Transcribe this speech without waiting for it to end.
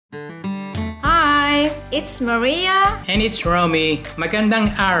Hi, it's Maria. And it's Romy.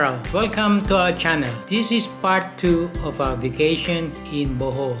 Magandang araw. Welcome to our channel. This is part 2 of our vacation in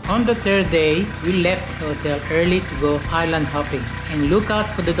Bohol. On the third day, we left the hotel early to go island hopping and look out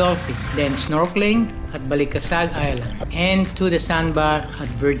for the dolphin. Then snorkeling at Balikasag Island and to the sandbar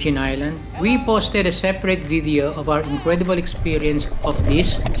at Virgin Island. We posted a separate video of our incredible experience of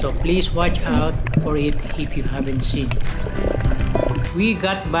this, so please watch out for it if you haven't seen it. We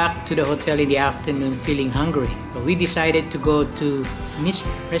got back to the hotel in the afternoon feeling hungry, so we decided to go to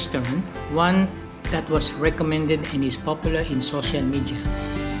Mist restaurant, one that was recommended and is popular in social media.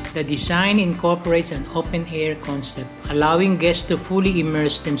 The design incorporates an open-air concept, allowing guests to fully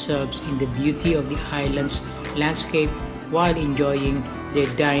immerse themselves in the beauty of the island's landscape while enjoying their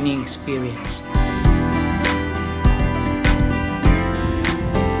dining experience.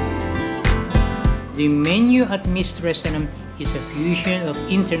 The menu at Mist Restaurant is a fusion of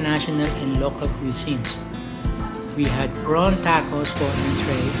international and local cuisines. We had prawn tacos for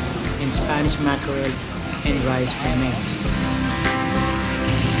entree and Spanish mackerel and rice for mains.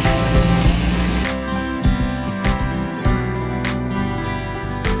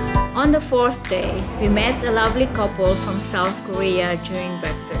 On the fourth day, we met a lovely couple from South Korea during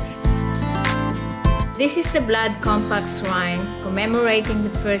breakfast. This is the Blood Compact Shrine commemorating the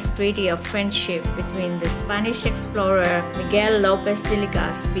first treaty of friendship between the Spanish explorer Miguel Lopez de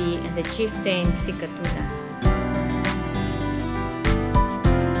Legazpi and the chieftain Sikatuna.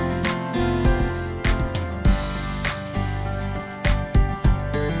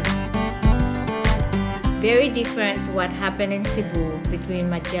 Very different to what happened in Cebu between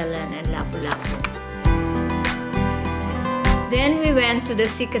Magellan and Lapu-Lapu. Then we went to the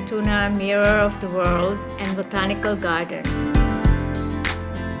Sikatuna Mirror of the World and Botanical Garden.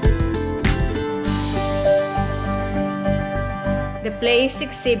 The place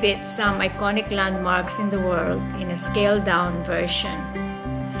exhibits some iconic landmarks in the world in a scaled-down version.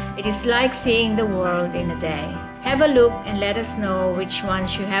 It is like seeing the world in a day. Have a look and let us know which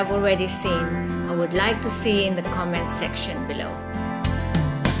ones you have already seen or would like to see in the comment section below.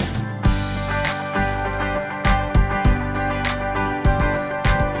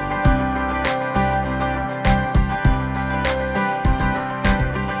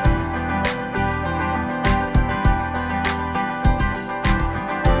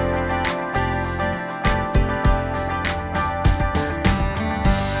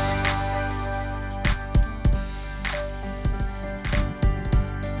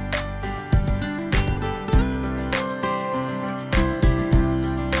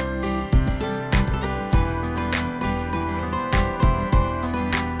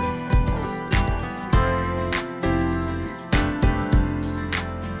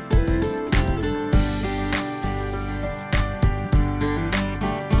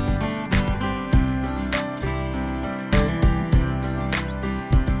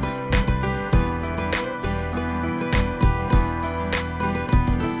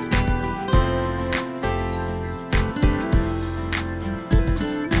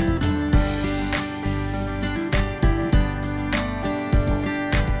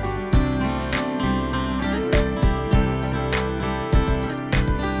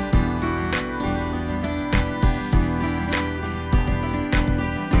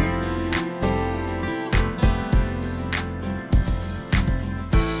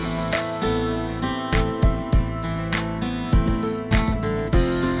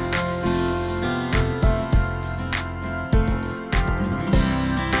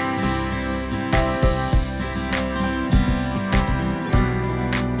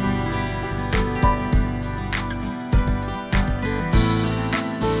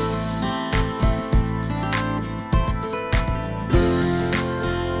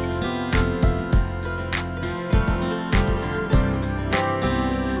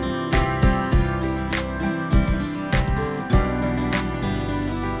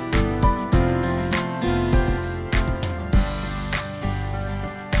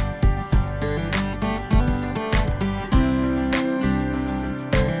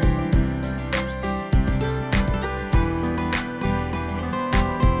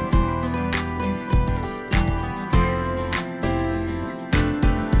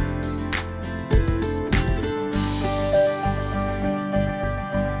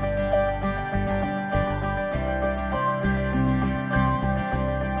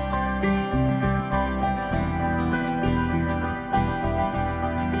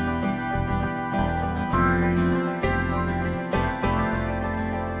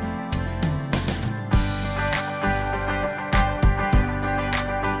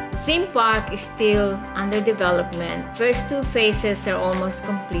 theme park is still under development. First 2 phases are almost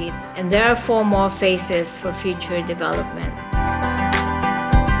complete, and there are 4 more phases for future development.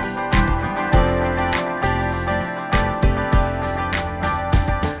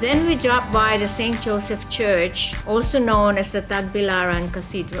 Then we dropped by the St. Joseph Church, also known as the Tagbilaran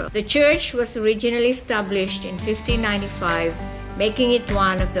Cathedral. The church was originally established in 1595, making it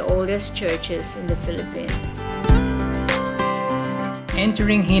one of the oldest churches in the Philippines.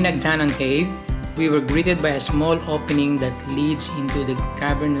 Entering Hinagdanan Cave, we were greeted by a small opening that leads into the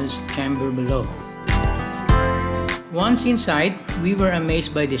cavernous chamber below. Once inside, we were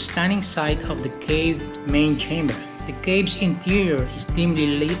amazed by the stunning sight of the cave's main chamber. The cave's interior is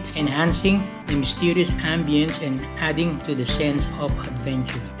dimly lit, enhancing the mysterious ambience and adding to the sense of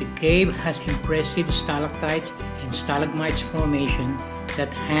adventure. The cave has impressive stalactites and stalagmites formation that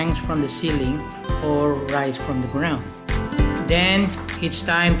hangs from the ceiling or rise from the ground. Then, it's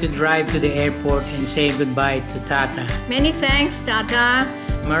time to drive to the airport and say goodbye to Tata. Many thanks, Tata.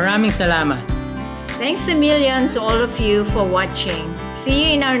 Maraming salamat. Thanks a million to all of you for watching. See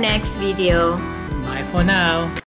you in our next video. Bye for now.